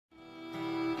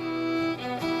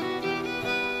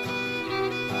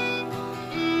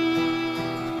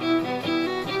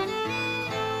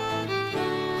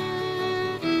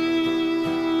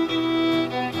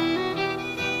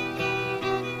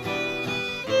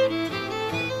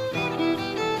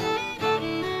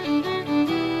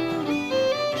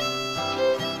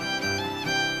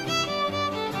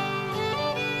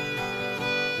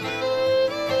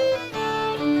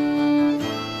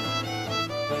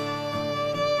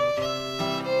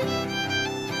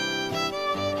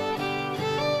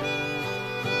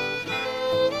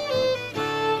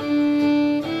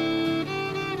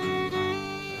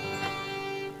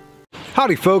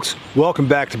Howdy folks, welcome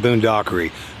back to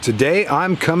Boondockery. Today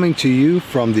I'm coming to you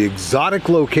from the exotic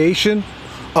location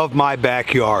of my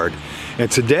backyard. And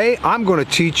today I'm going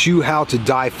to teach you how to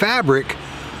dye fabric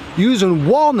using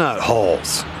walnut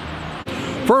hulls.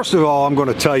 First of all, I'm going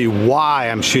to tell you why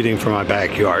I'm shooting from my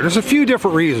backyard. There's a few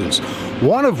different reasons.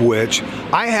 One of which,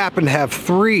 I happen to have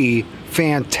 3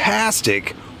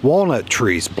 fantastic walnut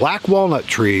trees, black walnut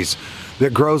trees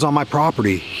that grows on my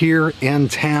property here in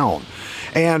town.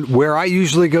 And where I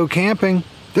usually go camping,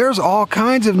 there's all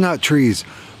kinds of nut trees,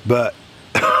 but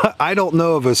I don't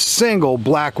know of a single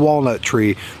black walnut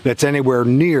tree that's anywhere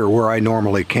near where I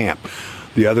normally camp.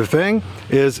 The other thing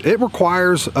is it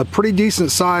requires a pretty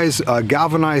decent size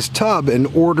galvanized tub in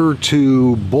order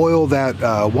to boil that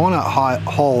walnut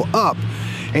hull up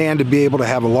and to be able to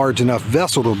have a large enough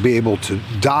vessel to be able to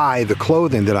dye the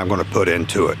clothing that I'm going to put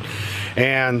into it.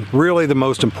 And really the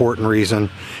most important reason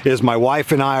is my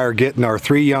wife and I are getting our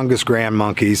 3 youngest grand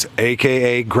monkeys,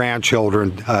 aka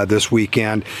grandchildren, this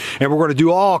weekend, and we're going to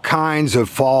do all kinds of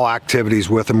fall activities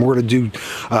with them. We're going to do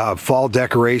fall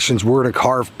decorations, we're going to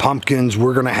carve pumpkins,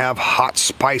 we're going to have hot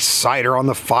spice cider on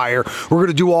the fire, we're going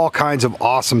to do all kinds of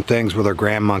awesome things with our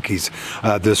grand monkeys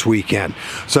this weekend.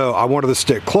 So I wanted to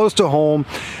stick close to home,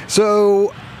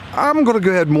 so I'm going to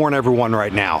go ahead and warn everyone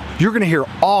right now. You're going to hear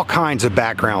all kinds of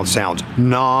background sounds,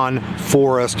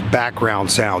 non-forest background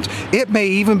sounds. It may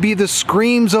even be the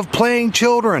screams of playing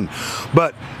children,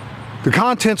 but the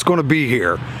content's going to be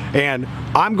here, and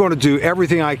I'm going to do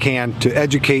everything I can to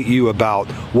educate you about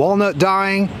walnut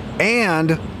dyeing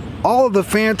and all of the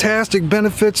fantastic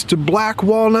benefits to black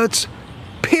walnuts,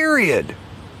 period.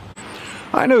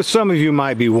 I know some of you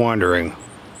might be wondering,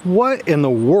 what in the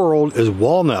world is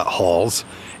walnut hulls?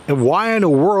 And why in the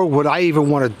world would I even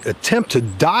want to attempt to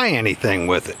dye anything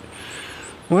with it?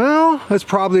 Well, that's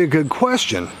probably a good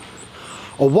question.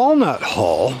 A walnut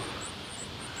hull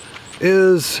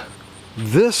is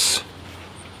this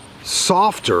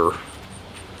softer,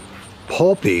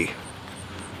 pulpy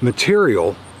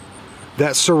material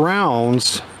that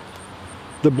surrounds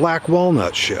the black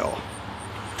walnut shell.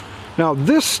 Now,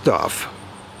 this stuff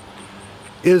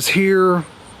is here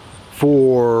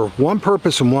for one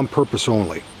purpose and one purpose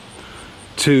only: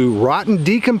 to rot and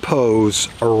decompose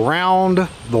around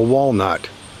the walnut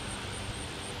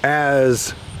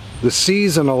as the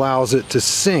season allows it to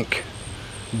sink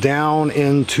down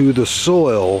into the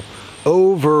soil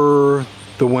over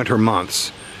the winter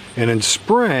months. And in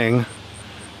spring,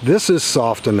 this is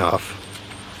soft enough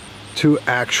to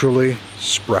actually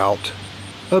sprout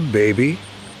a baby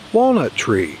walnut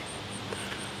tree.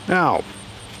 Now,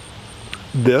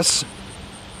 this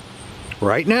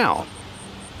right now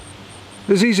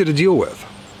is easy to deal with.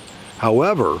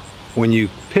 However, when you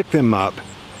pick them up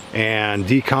and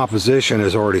decomposition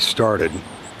has already started,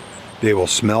 they will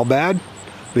smell bad,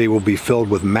 they will be filled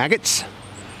with maggots,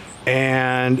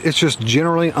 and it's just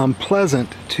generally unpleasant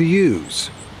to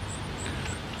use.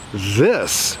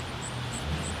 This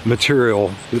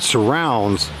material that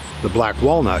surrounds the black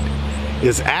walnut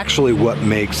is actually what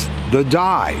makes the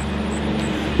dye.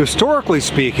 Historically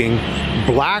speaking,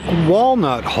 black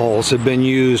walnut hulls have been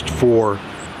used for,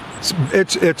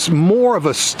 it's more of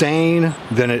a stain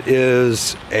than it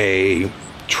is a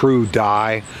true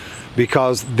dye,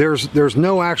 because there's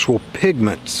no actual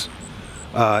pigments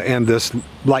in this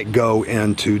like go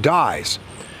into dyes.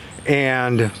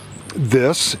 And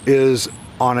this is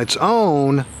on its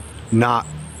own not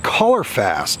color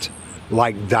fast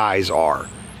like dyes are.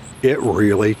 It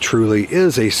really truly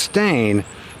is a stain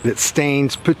that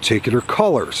stains particular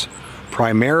colors,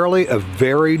 primarily a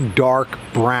very dark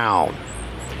brown.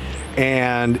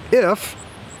 And if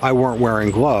I weren't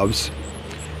wearing gloves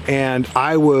and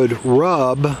I would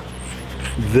rub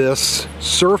this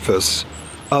surface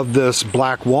of this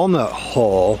black walnut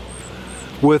hull,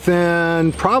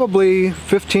 within probably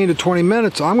 15 to 20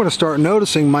 minutes, I'm going to start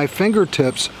noticing my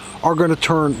fingertips are going to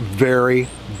turn very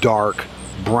dark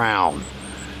brown.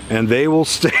 And they will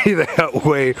stay that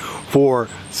way for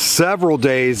several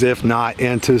days, if not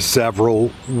into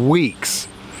several weeks.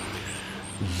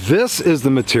 This is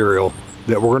the material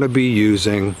that we're going to be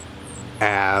using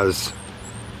as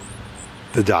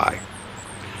the dye.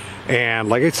 And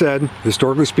like I said,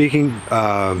 historically speaking,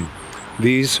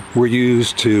 these were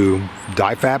used to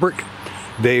dye fabric.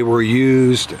 They were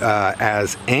used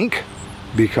as ink,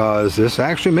 because this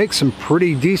actually makes some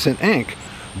pretty decent ink.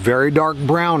 Very dark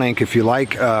brown ink if you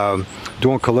like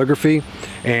doing calligraphy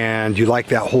and you like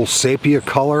that whole sepia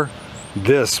color.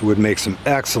 This would make some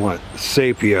excellent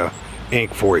sepia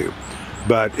ink for you.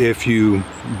 But if you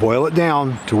boil it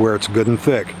down to where it's good and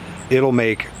thick, it'll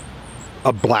make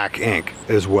a black ink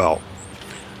as well.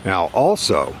 Now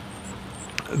also,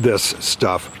 this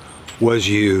stuff was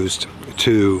used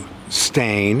to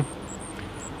stain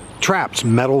traps,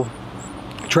 metal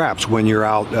traps. When you're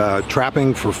out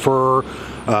trapping for fur,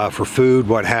 for food,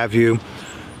 what have you,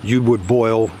 you would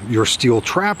boil your steel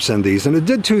traps in these, and it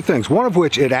did two things. One of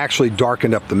which, it actually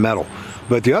darkened up the metal,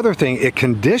 but the other thing, it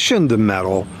conditioned the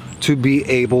metal to be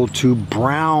able to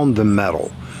brown the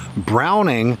metal.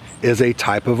 Browning is a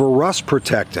type of a rust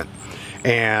protectant,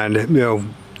 and you know,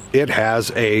 it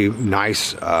has a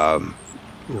nice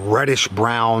reddish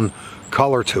brown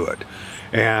color to it.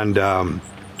 And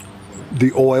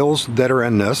the oils that are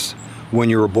in this, when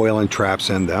you're boiling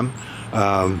traps in them,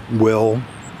 will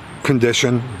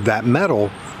condition that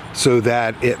metal so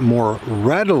that it more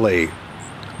readily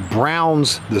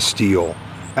browns the steel,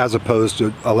 as opposed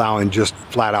to allowing just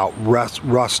flat out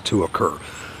rust to occur.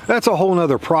 That's a whole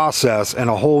nother process and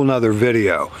a whole nother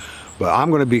video, but I'm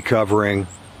going to be covering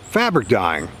fabric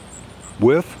dyeing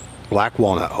with black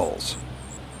walnut hulls.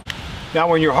 Now,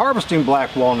 when you're harvesting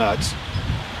black walnuts,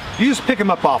 you just pick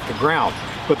them up off the ground,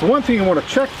 but the one thing you want to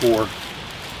check for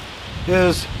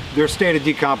is their state of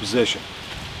decomposition.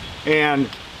 And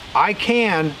I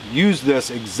can use this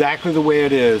exactly the way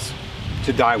it is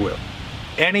to dye with.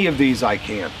 Any of these I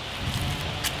can.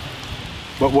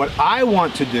 But what I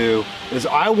want to do is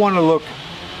I want to look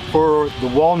for the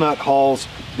walnut hulls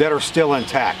that are still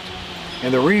intact.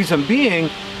 And the reason being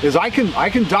is I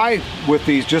can dye with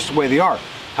these just the way they are.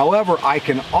 However, I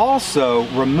can also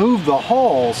remove the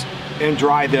hulls and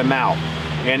dry them out.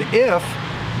 And if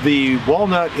the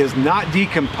walnut is not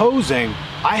decomposing,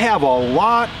 I have a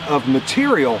lot of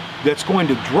material that's going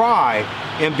to dry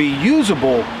and be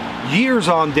usable years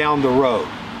on down the road.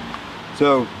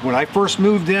 So when I first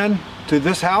moved in to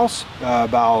this house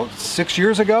about 6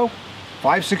 years ago,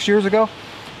 5-6 years ago,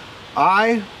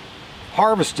 I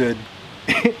harvested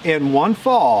in one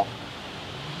fall,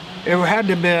 it had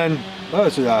to have been, what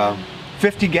was it,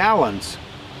 50 gallons,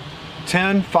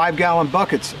 10 5-gallon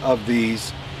buckets of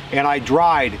these, and I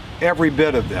dried every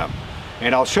bit of them.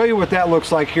 And I'll show you what that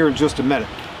looks like here in just a minute.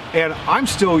 And I'm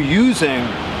still using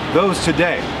those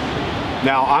today.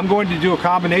 Now, I'm going to do a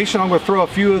combination. I'm going to throw a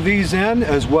few of these in,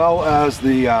 as well as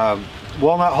the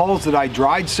walnut hulls that I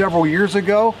dried several years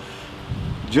ago,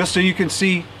 just so you can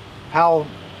see how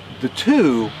the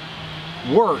two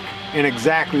work in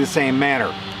exactly the same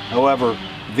manner. However,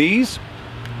 these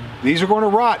are going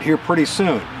to rot here pretty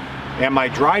soon. And my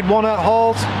dried walnut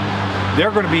hulls,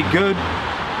 they're going to be good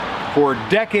for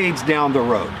decades down the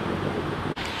road.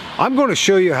 I'm going to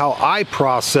show you how I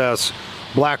process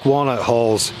black walnut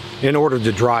hulls in order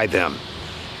to dry them.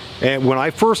 And when I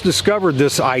first discovered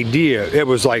this idea, it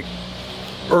was like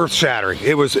earth-shattering.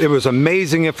 It was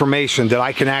amazing information that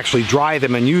I can actually dry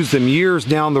them and use them years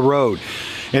down the road,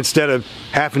 instead of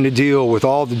having to deal with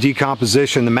all the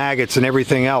decomposition, the maggots and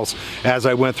everything else, as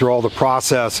I went through all the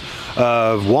process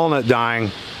of walnut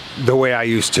dyeing the way I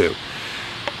used to.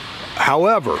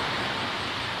 However,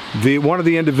 one of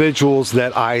the individuals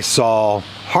that I saw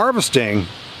harvesting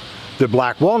the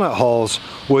black walnut hulls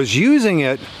was using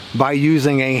it by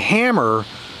using a hammer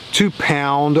to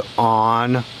pound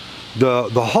on the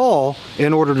hull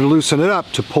in order to loosen it up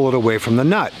to pull it away from the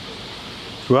nut.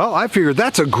 Well, I figured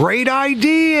that's a great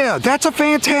idea. That's a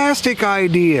fantastic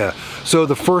idea. So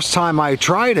the first time I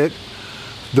tried it,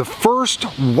 the first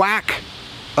whack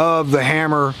of the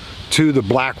hammer to the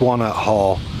black walnut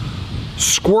hull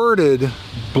squirted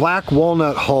black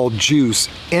walnut hull juice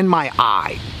in my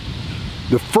eye.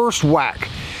 The first whack.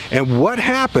 And what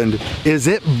happened is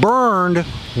it burned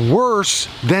worse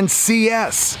than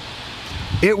CS.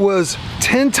 It was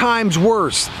 10 times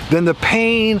worse than the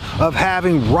pain of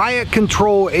having riot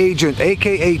control agent,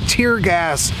 aka tear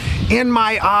gas, in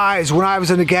my eyes when I was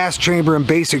in the gas chamber in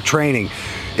basic training.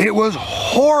 It was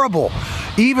horrible.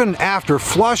 Even after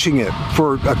flushing it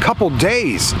for a couple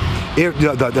days,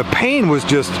 the pain was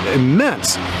just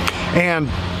immense. And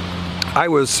I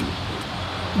was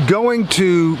going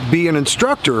to be an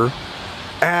instructor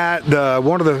at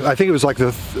I think it was like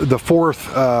the fourth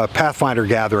Pathfinder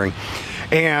gathering.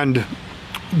 And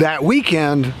that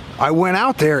weekend, I went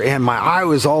out there and my eye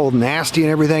was all nasty and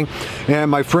everything.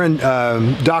 And my friend,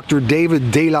 Dr.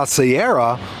 David De La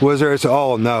Sierra was there and said,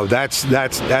 oh no, that's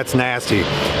nasty.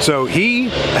 So he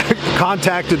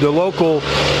contacted the local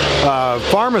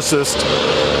pharmacist,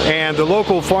 and the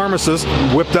local pharmacist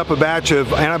whipped up a batch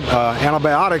of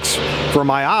antibiotics for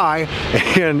my eye,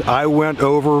 and I went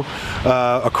over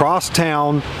across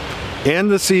town in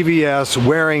the CVS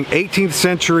wearing 18th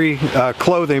century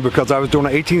clothing, because I was doing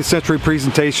an 18th century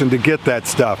presentation to get that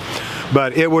stuff.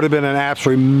 But it would have been an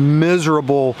absolutely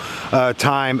miserable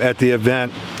time at the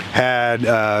event. had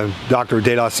Dr.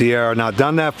 De La Sierra not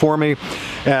done that for me.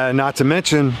 Not to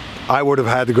mention, I would have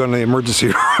had to go to the emergency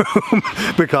room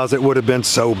because it would have been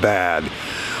so bad.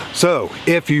 So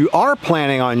if you are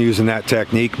planning on using that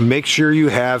technique, make sure you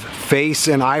have face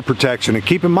and eye protection. And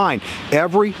keep in mind,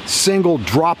 every single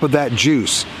drop of that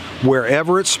juice,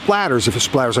 wherever it splatters, if it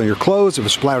splatters on your clothes, if it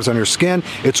splatters on your skin,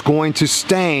 it's going to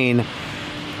stain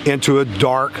into a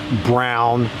dark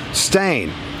brown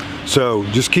stain. So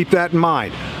just keep that in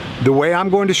mind. The way I'm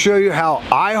going to show you how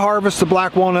I harvest the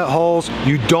black walnut hulls,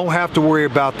 you don't have to worry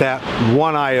about that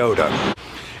one iota.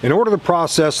 In order to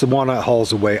process the walnut hulls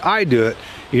the way I do it,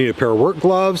 you need a pair of work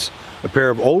gloves, a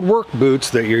pair of old work boots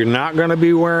that you're not going to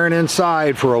be wearing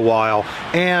inside for a while,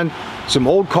 and some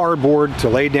old cardboard to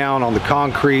lay down on the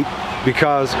concrete,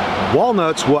 because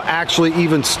walnuts will actually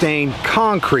even stain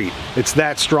concrete. It's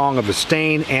that strong of a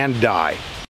stain and dye.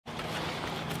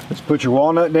 Let's put your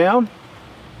walnut down.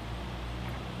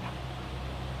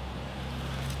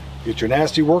 Get your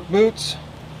nasty work boots.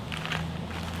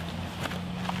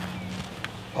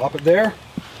 Pop it there.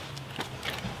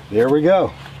 There we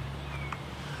go.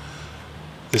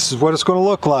 This is what it's going to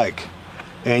look like.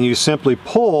 And you simply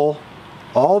pull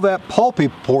all that pulpy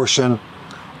portion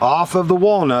off of the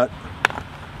walnut.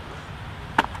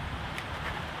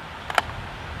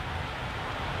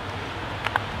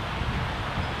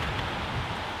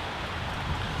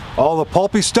 All the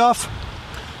pulpy stuff,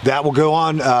 that will go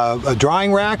on a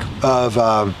drying rack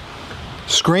of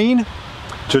screen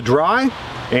to dry,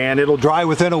 and it'll dry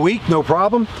within a week, no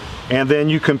problem. And then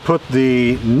you can put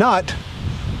the nut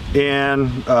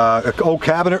in an old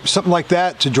cabinet, something like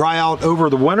that, to dry out over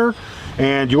the winter,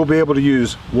 and you'll be able to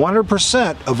use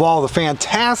 100% of all the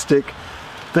fantastic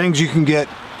things you can get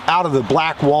out of the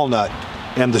black walnut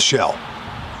and the shell.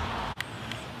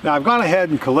 Now I've gone ahead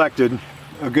and collected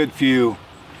a good few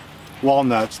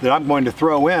walnuts that I'm going to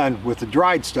throw in with the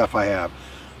dried stuff I have.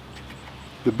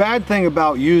 The bad thing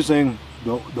about using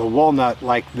the walnut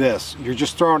like this, you're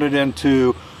just throwing it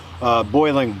into a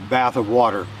boiling bath of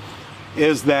water,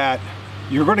 is that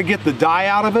you're going to get the dye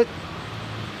out of it,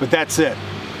 but that's it.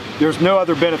 There's no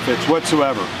other benefits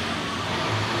whatsoever.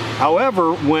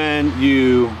 However, when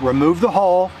you remove the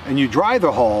hull and you dry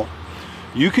the hull,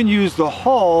 you can use the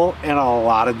hull in a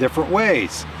lot of different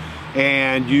ways.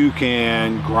 And you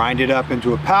can grind it up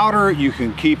into a powder, you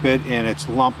can keep it in its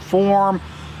lump form,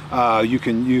 you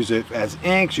can use it as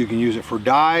inks, you can use it for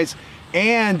dyes,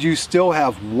 and you still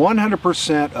have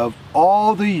 100% of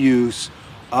all the use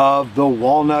of the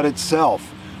walnut itself.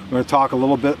 I'm going to talk a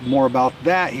little bit more about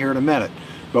that here in a minute.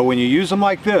 But when you use them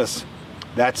like this,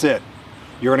 that's it.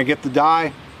 You're going to get the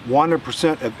dye.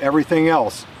 100% of everything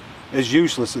else is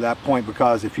useless at that point,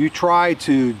 because if you try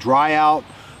to dry out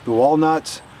the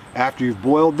walnuts after you've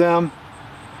boiled them,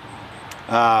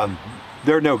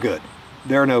 they're no good.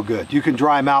 They're no good. You can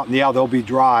dry them out and yeah, they'll be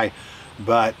dry,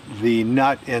 but the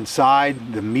nut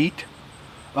inside, the meat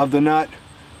of the nut,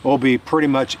 will be pretty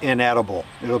much inedible.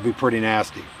 It'll be pretty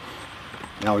nasty.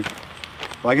 Now,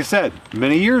 like I said,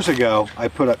 many years ago, I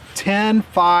put up 10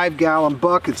 5-gallon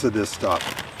buckets of this stuff.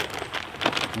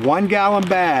 1 gallon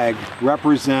bag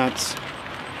represents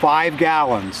 5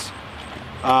 gallons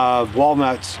of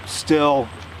walnuts still,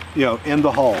 you know, in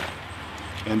the hull.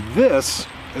 And this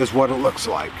is what it looks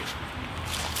like.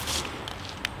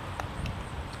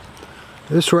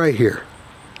 This right here.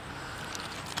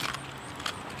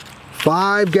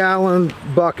 5-gallon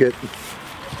bucket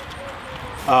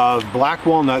of black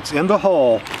walnuts in the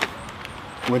hull.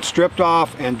 When stripped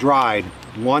off and dried,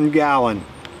 1 gallon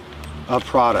of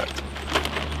product.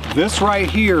 This right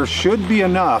here should be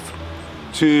enough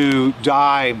to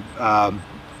dye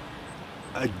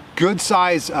a good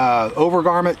size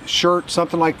overgarment, shirt,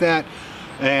 something like that.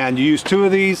 And you use 2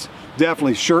 of these,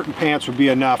 definitely shirt and pants would be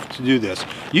enough to do this.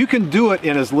 You can do it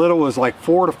in as little as like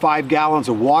 4 to 5 gallons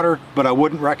of water, but I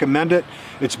wouldn't recommend it.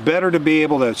 It's better to be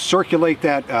able to circulate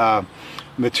that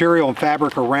material and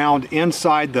fabric around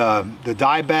inside the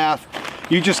dye bath.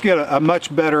 You just get a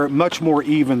much better, much more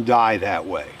even dye that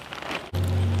way.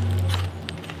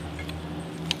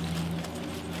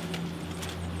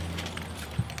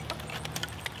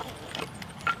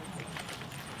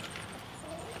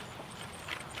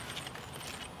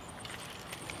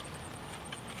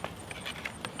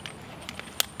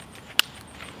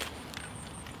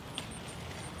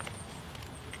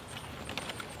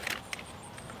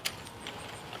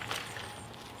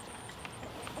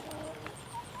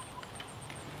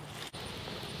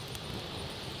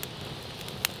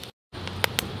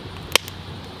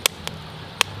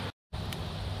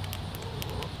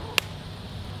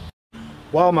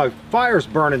 While my fire's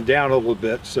burning down a little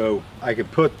bit so I can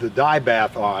put the dye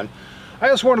bath on, I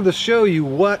just wanted to show you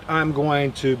what I'm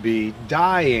going to be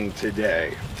dyeing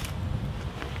today.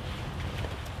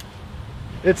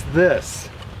 It's this.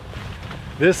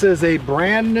 This is a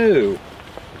brand new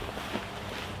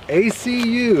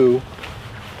ACU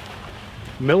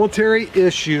military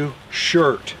issue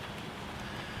shirt.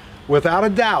 Without a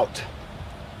doubt,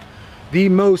 the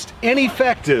most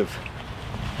ineffective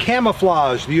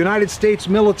camouflage the United States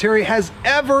military has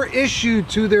ever issued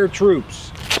to their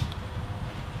troops.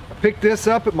 I picked this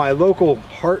up at my local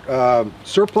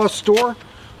surplus store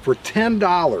for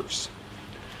 $10.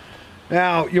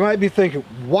 Now, you might be thinking,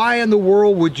 why in the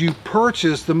world would you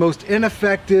purchase the most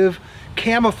ineffective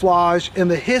camouflage in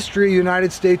the history of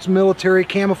United States military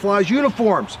camouflage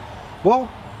uniforms?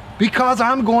 Well, because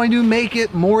I'm going to make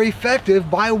it more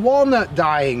effective by walnut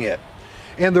dyeing it.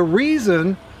 And the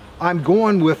reason I'm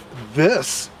going with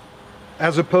this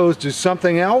as opposed to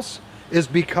something else is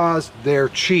because they're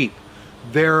cheap,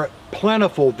 they're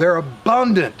plentiful, they're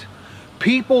abundant.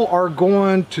 People are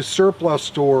going to surplus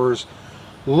stores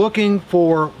looking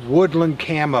for woodland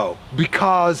camo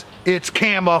because it's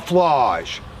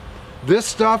camouflage. This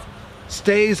stuff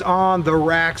stays on the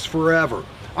racks forever.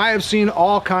 I have seen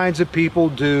all kinds of people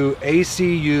do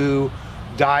ACU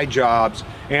dye jobs,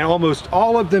 and almost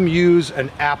all of them use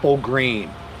an apple green.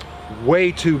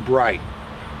 Way too bright.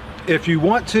 If you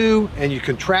want to, and you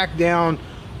can track down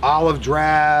olive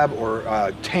drab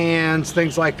or tans,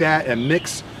 things like that, and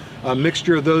mix a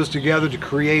mixture of those together to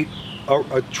create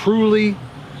a truly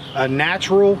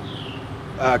natural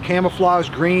camouflage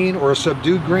green or a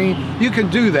subdued green, you can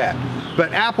do that.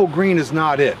 But apple green is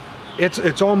not it.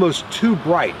 It's almost too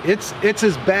bright. It's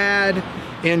as bad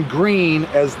in green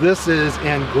as this is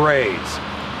in grays.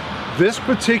 This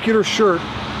particular shirt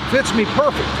fits me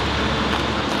perfect.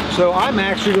 So I'm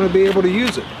actually going to be able to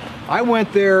use it. I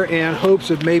went there in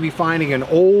hopes of maybe finding an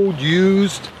old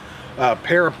used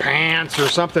pair of pants or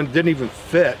something that didn't even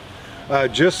fit,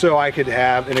 just so I could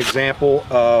have an example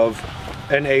of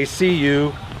an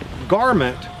ACU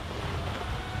garment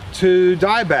to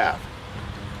dye bath.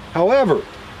 However,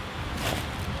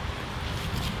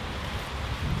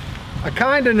 I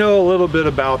kind of know a little bit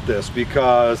about this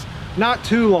because not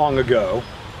too long ago,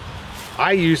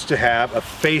 I used to have a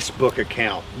Facebook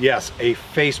account. Yes, a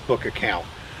Facebook account.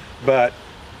 But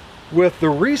with the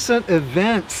recent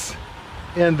events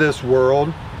in this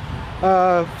world,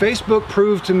 Facebook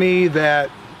proved to me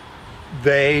that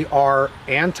they are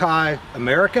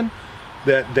anti-American,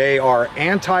 that they are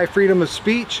anti-freedom of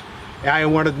speech, and I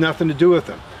wanted nothing to do with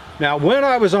them. Now, when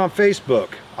I was on Facebook,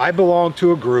 I belonged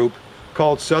to a group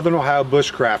called Southern Ohio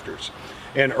Bushcrafters.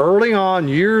 And early on,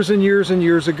 years and years and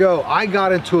years ago, I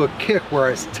got into a kick where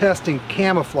I was testing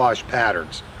camouflage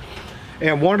patterns.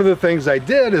 And one of the things I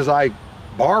did is I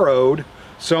borrowed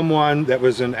someone that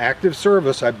was in active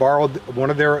service. I borrowed one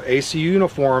of their ACU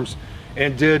uniforms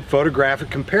and did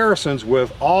photographic comparisons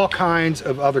with all kinds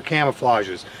of other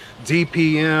camouflages.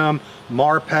 DPM,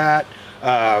 Marpat,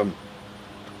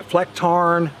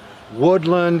 Flecktarn,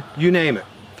 Woodland, you name it.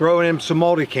 Throw in some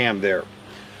multicam there.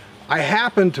 I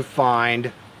happened to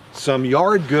find some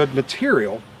yard good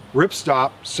material,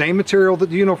 ripstop, same material that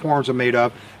the uniforms are made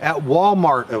of, at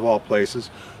Walmart of all places.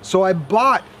 So I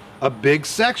bought a big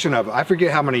section of it. I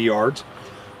forget how many yards,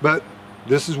 but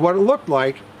this is what it looked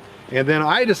like. And then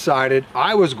I decided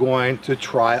I was going to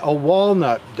try a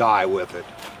walnut dye with it.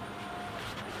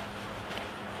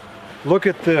 Look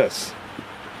at this.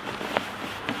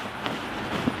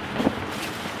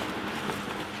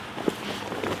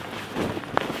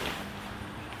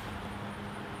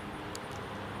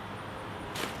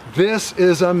 This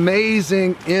is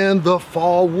amazing in the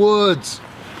fall woods.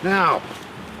 Now,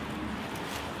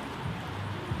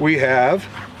 we have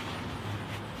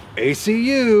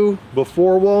ACU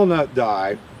before walnut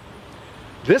dye.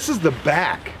 This is the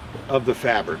back of the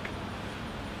fabric.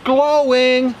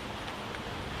 Glowing.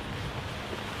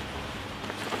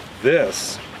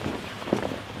 This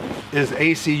is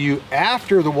ACU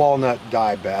after the walnut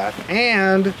dye bath,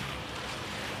 and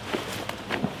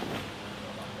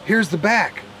here's the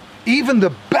back. Even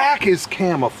the back is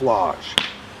camouflage.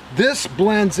 This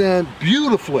blends in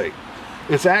beautifully.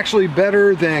 It's actually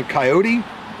better than coyote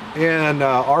in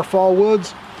our fall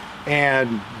woods,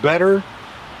 and better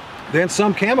than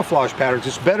some camouflage patterns.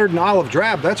 It's better than olive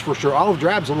drab, that's for sure. Olive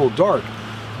drab's a little dark.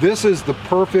 This is the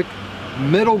perfect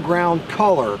middle ground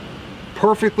color,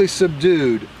 perfectly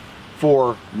subdued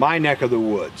for my neck of the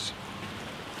woods.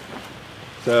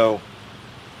 So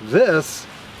this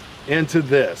into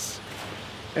this,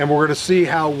 and we're going to see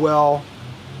how well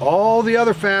all the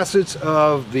other facets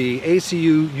of the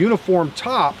ACU uniform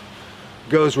top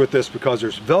goes with this because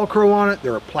there's Velcro on it,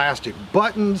 there are plastic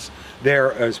buttons,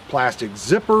 there is plastic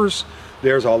zippers,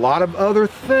 there's a lot of other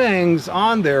things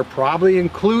on there, probably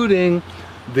including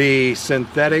the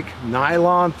synthetic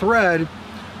nylon thread,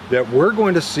 that we're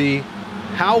going to see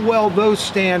how well those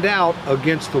stand out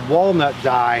against the walnut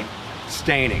dye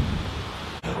staining.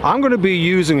 I'm going to be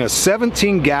using a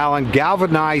 17-gallon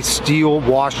galvanized steel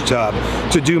wash tub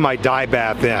to do my dye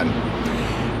bath in.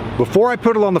 Before I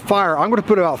put it on the fire, I'm going to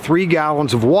put about 3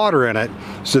 gallons of water in it,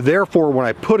 so therefore when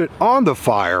I put it on the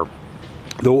fire,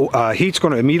 the heat's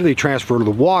going to immediately transfer to the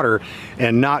water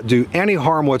and not do any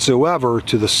harm whatsoever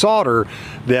to the solder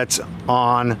that's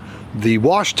on the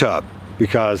wash tub,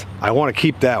 because I want to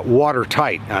keep that water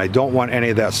tight and I don't want any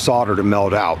of that solder to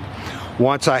melt out.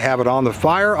 Once I have it on the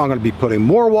fire, I'm going to be putting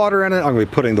more water in it. I'm going to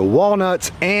be putting the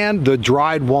walnuts and the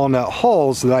dried walnut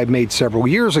hulls that I made several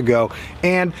years ago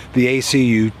and the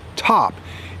ACU top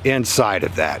inside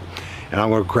of that. And I'm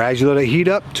going to gradually let it heat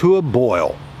up to a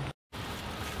boil.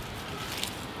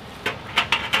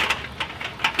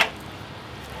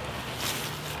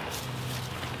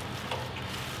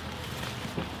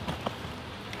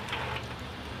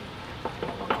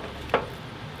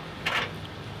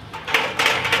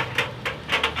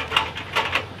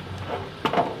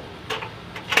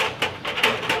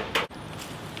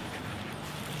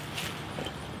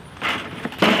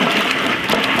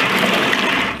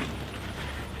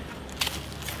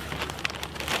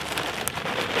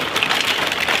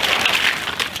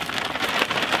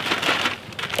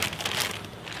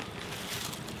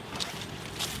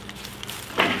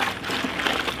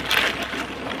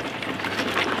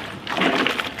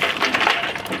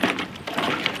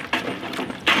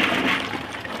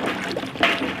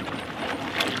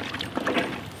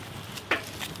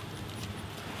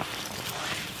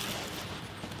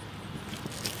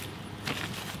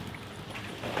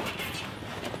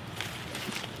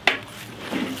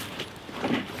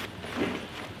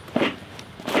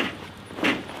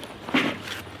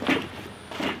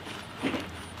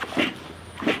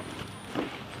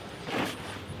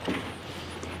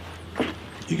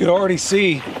 You can already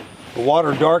see the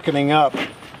water darkening up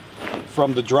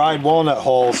from the dried walnut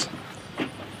hulls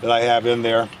that I have in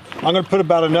there. I'm going to put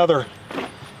about another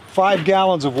 5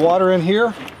 gallons of water in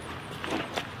here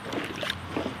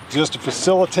just to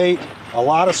facilitate a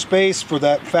lot of space for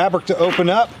that fabric to open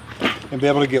up and be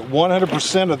able to get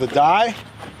 100% of the dye.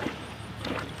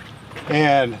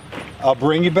 And I'll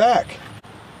bring you back.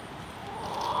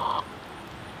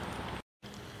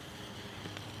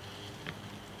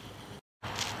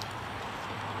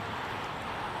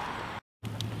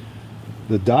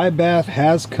 The dye bath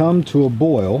has come to a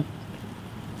boil,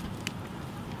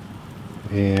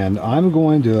 and I'm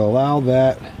going to allow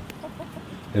that.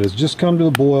 It has just come to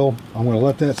a boil. I'm going to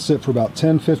let that sit for about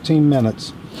 10-15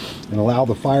 minutes and allow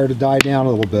the fire to die down a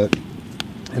little bit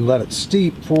and let it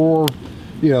steep for,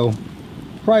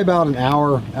 probably about an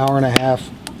hour, hour and a half,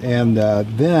 and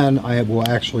then I will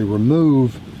actually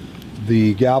remove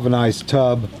the galvanized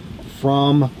tub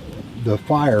from the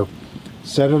fire,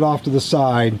 set it off to the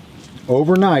side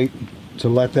overnight to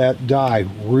let that dye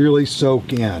really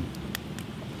soak in.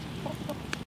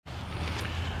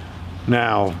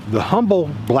 Now, the humble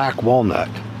black walnut,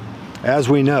 as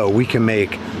we know, we can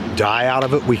make dye out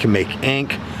of it, we can make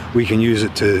ink, we can use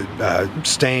it to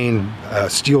stain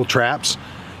steel traps.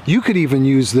 You could even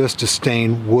use this to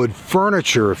stain wood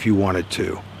furniture if you wanted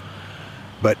to.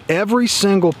 But every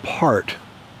single part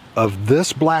of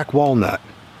this black walnut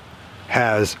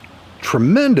has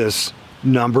tremendous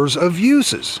numbers of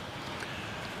uses.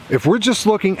 If we're just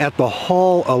looking at the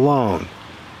hull alone,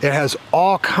 it has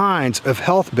all kinds of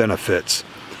health benefits.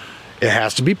 It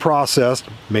has to be processed,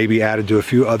 maybe added to a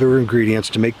few other ingredients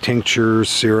to make tinctures,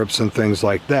 syrups, and things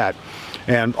like that.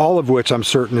 And all of which I'm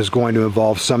certain is going to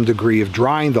involve some degree of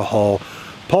drying the hull,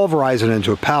 pulverizing it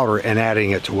into a powder, and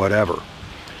adding it to whatever.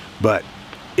 But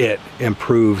it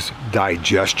improves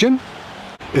digestion.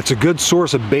 It's a good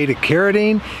source of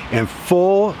beta-carotene and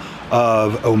full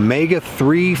of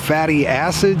omega-3 fatty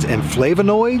acids and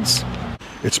flavonoids.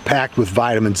 It's packed with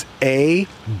vitamins A,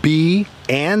 B,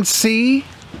 and C.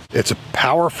 It's a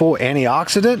powerful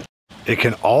antioxidant. It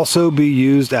can also be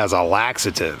used as a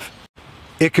laxative.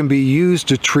 It can be used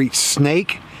to treat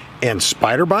snake and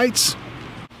spider bites.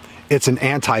 It's an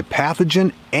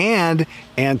anti-pathogen and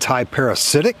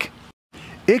anti-parasitic.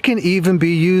 It can even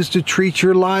be used to treat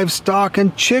your livestock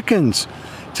and chickens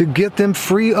to get them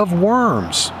free of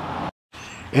worms.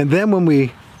 And then when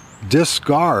we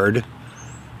discard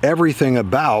everything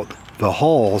about the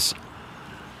hulls,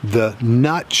 the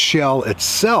nut shell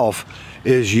itself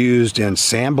is used in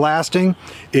sandblasting,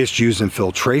 it's used in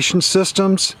filtration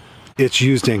systems, It's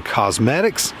used in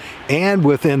cosmetics and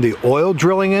within the oil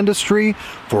drilling industry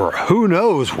for who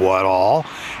knows what all.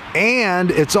 And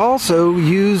it's also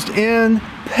used in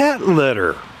pet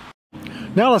litter.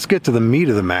 Now let's get to the meat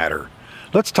of the matter.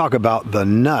 Let's talk about the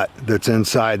nut that's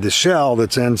inside the shell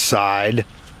that's inside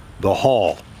the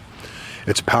hull.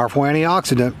 It's a powerful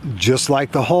antioxidant, just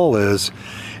like the hull is.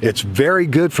 It's very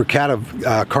good for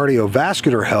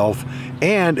cardiovascular health,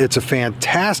 and it's a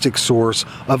fantastic source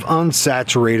of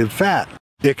unsaturated fat.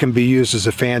 It can be used as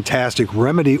a fantastic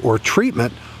remedy or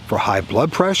treatment for high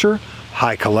blood pressure,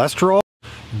 high cholesterol,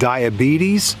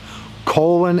 diabetes,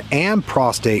 colon and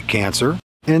prostate cancer,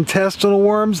 intestinal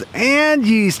worms, and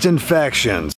yeast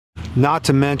infections. Not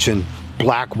to mention,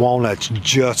 black walnuts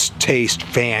just taste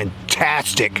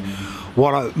fantastic.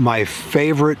 One of my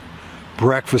favorite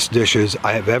breakfast dishes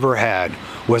I have ever had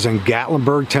was in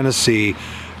Gatlinburg, Tennessee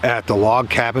at the Log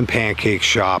Cabin Pancake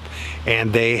Shop,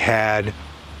 and they had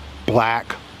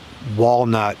black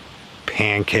walnut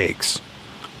pancakes.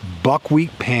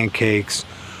 Buckwheat pancakes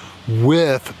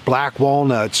with black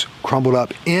walnuts crumbled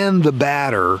up in the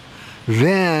batter.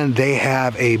 Then they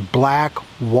have a black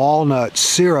walnut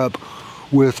syrup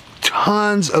with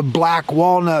tons of black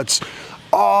walnuts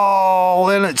all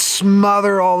in it,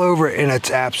 smothered all over it, and it's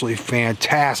absolutely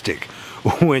fantastic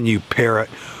when you pair it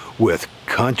with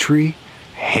country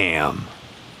ham.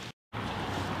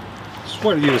 Just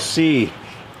wanted you to see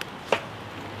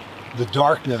the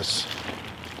darkness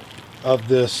of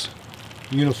this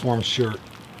uniform shirt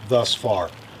thus far,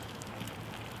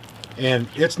 and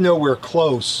it's nowhere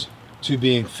close to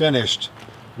being finished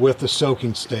with the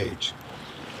soaking stage.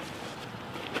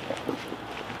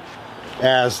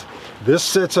 As this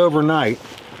sits overnight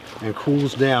and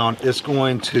cools down, it's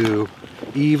going to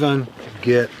even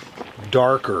get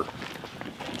darker.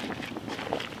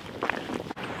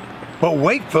 But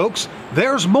wait, folks,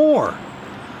 there's more.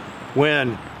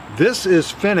 When this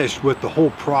is finished with the whole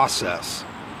process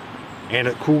and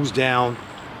it cools down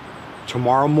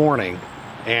tomorrow morning,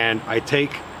 and I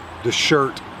take the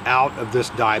shirt out of this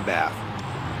dye bath,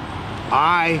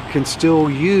 I can still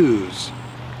use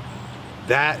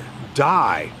that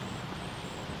dye,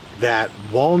 that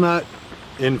walnut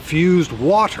infused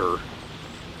water,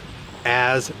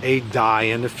 as a dye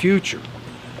in the future.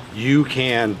 You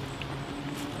can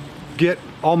get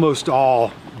almost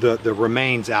all the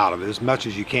remains out of it, as much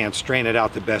as you can, strain it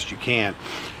out the best you can,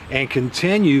 and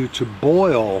continue to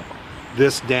boil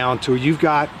this down till you've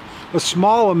got a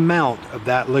small amount of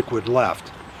that liquid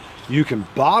left. You can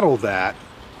bottle that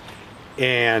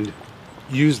and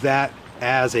use that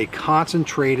as a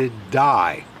concentrated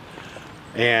dye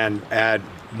and add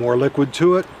more liquid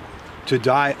to it to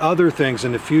dye other things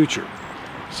in the future.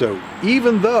 So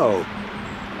even though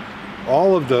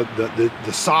all of the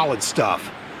solid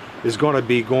stuff is going to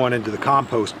be going into the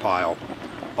compost pile,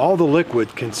 all the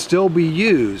liquid can still be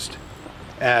used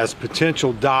as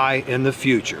potential dye in the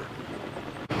future.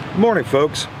 Good morning,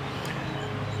 folks.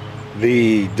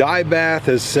 The dye bath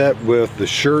is set with the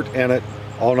shirt in it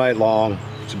all night long.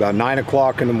 It's about 9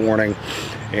 o'clock in the morning,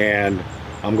 and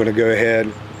I'm going to go ahead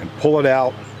and pull it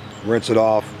out, rinse it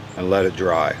off, and let it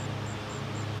dry.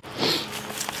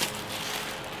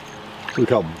 Look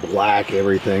how black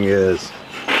everything is.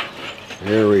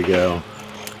 There we go.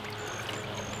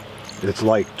 It's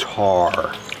like tar.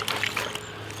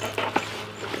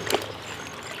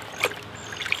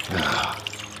 Ah,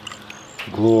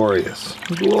 glorious,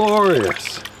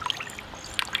 glorious.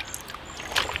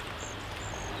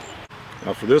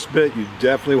 Now for this bit, you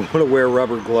definitely want to wear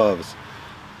rubber gloves,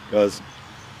 because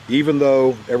even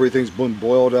though everything's been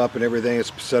boiled up and everything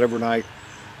is set overnight,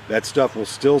 that stuff will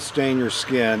still stain your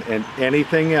skin and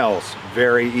anything else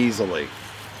very easily.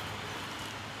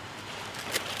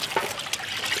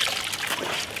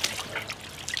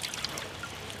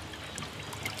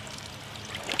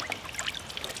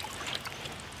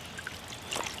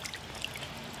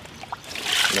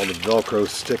 All the Velcro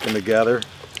sticking together.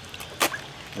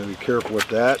 Gotta be careful with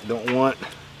that. Don't want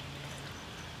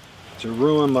to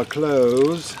ruin my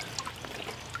clothes.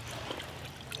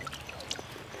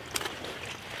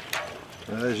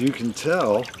 As you can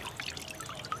tell,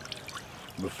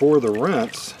 before the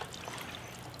rinse,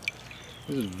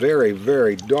 this is very,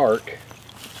 very dark.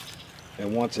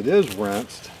 And once it is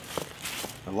rinsed,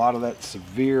 a lot of that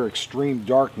severe, extreme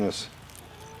darkness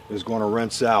is going to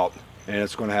rinse out, and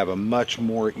it's going to have a much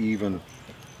more even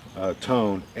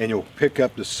tone, and you'll pick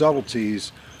up the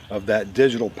subtleties of that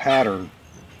digital pattern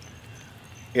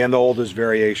and the oldest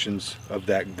variations of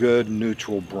that good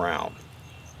neutral brown.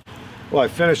 Well, I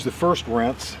finished the first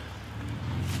rinse,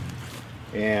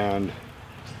 and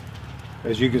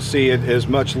as you can see, it is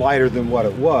much lighter than what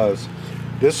it was.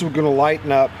 This is going to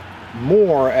lighten up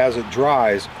more as it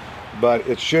dries, but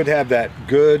it should have that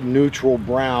good neutral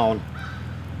brown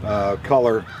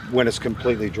color when it's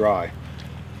completely dry.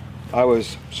 I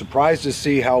was surprised to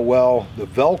see how well the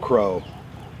Velcro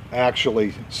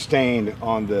actually stained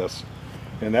on this,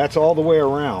 and that's all the way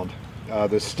around.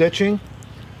 The stitching,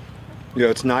 you know,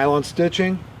 it's nylon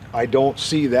stitching. I don't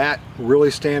see that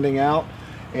really standing out,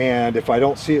 and if I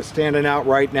don't see it standing out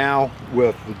right now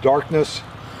with the darkness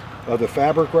of the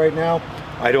fabric right now,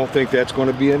 I don't think that's going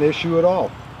to be an issue at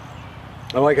all.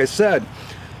 And like I said,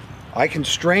 I can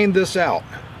strain this out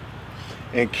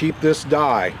and keep this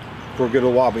dye for a good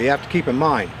while, but you have to keep in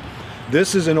mind,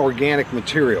 this is an organic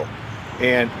material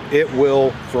and it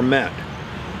will ferment.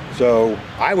 So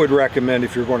I would recommend,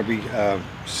 if you're going to be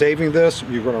saving this,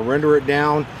 you're going to render it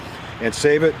down and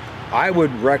save it, I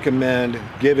would recommend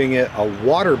giving it a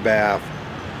water bath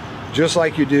just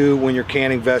like you do when you're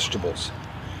canning vegetables.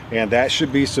 And that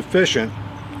should be sufficient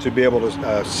to be able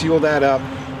to seal that up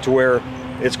to where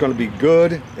it's going to be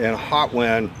good and hot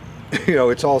when, you know,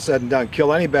 it's all said and done.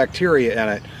 Kill any bacteria in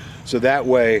it, so that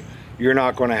way you're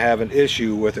not going to have an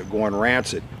issue with it going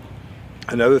rancid.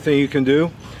 Another thing you can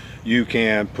do, you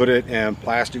can put it in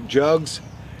plastic jugs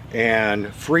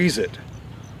and freeze it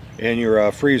in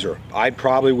your freezer. I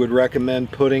probably would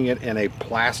recommend putting it in a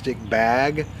plastic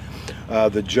bag,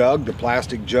 the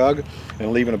plastic jug,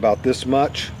 and leaving about this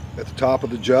much at the top of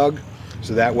the jug,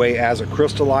 so that way as it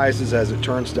crystallizes, as it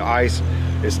turns to ice,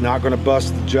 it's not going to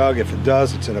bust the jug. If it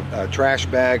does, it's in a trash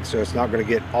bag, so it's not going to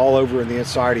get all over in the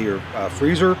inside of your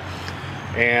freezer,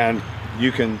 and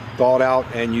you can thaw it out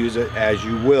and use it as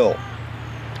you will.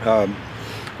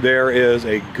 There is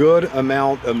a good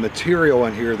amount of material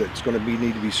in here that's going to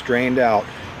need to be strained out,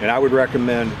 and I would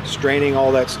recommend straining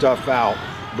all that stuff out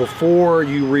before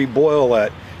you reboil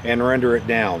it and render it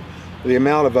down. The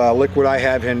amount of liquid I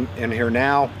have in here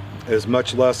now is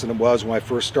much less than it was when I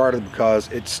first started,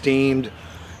 because it steamed,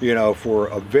 you know, for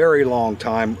a very long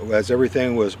time as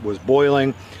everything was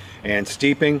boiling and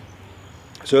steeping.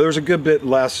 So there's a good bit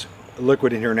less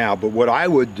liquid in here now. But what I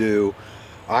would do,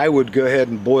 I would go ahead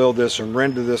and boil this and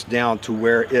render this down to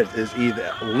where it is either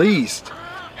at least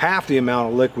half the amount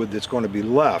of liquid that's going to be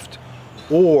left,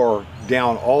 or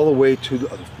down all the way to the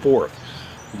fourth.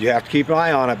 You have to keep an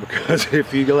eye on it, because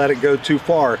if you let it go too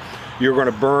far, you're going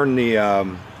to burn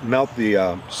the melt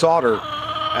the solder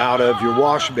out of your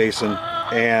wash basin,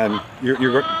 and you're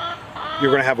going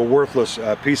to have a worthless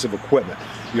piece of equipment.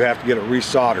 You have to get it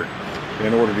resoldered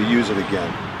in order to use it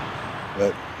again.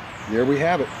 But there we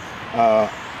have it.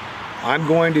 I'm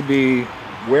going to be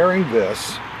wearing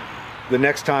this the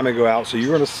next time I go out, so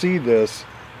you're going to see this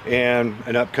in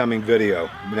an upcoming video.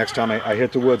 The next time I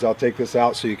hit the woods, I'll take this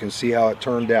out so you can see how it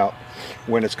turned out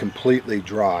when it's completely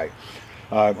dry.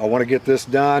 I want to get this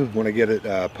done, want to get it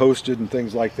posted and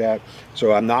things like that,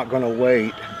 so I'm not going to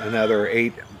wait another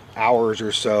 8 hours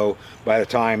or so by the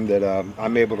time that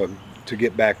I'm able to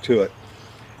get back to it,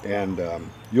 and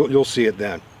you'll see it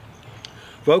then.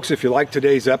 Folks, if you like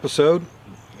today's episode,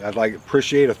 I'd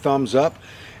appreciate a thumbs up.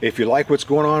 If you like what's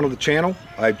going on the channel,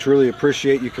 I'd truly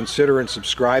appreciate you considering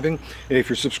subscribing. And if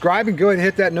you're subscribing, go ahead and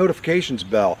hit that notifications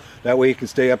bell. That way you can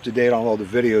stay up to date on all the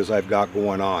videos I've got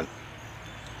going on.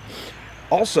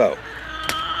 Also,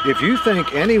 if you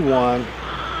think anyone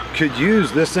could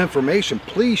use this information,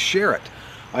 please share it.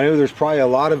 I know there's probably a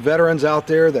lot of veterans out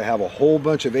there that have a whole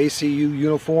bunch of ACU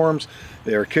uniforms.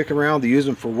 They're kicking around, they use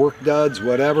them for work duds,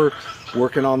 whatever,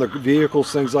 working on their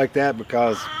vehicles, things like that,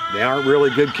 because they aren't really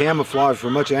good camouflage for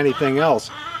much anything else.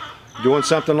 Doing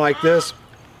something like this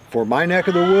for my neck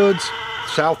of the woods,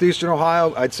 southeastern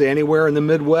Ohio, I'd say anywhere in the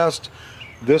Midwest,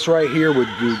 this right here would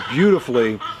do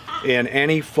beautifully in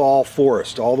any fall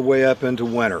forest, all the way up into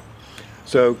winter.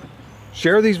 So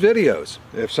share these videos.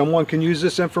 If someone can use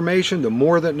this information, the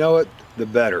more that know it, the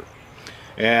better.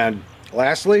 And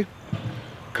lastly,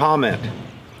 comment.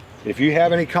 If you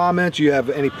have any comments, you have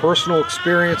any personal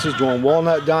experiences doing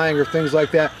walnut dyeing or things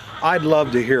like that, I'd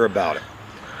love to hear about it.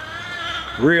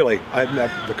 Really,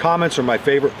 the comments are my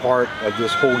favorite part of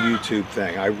this whole YouTube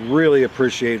thing. I really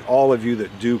appreciate all of you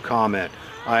that do comment.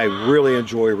 I really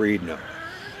enjoy reading them.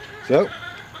 So,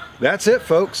 that's it,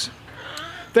 folks.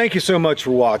 Thank you so much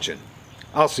for watching.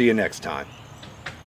 I'll see you next time.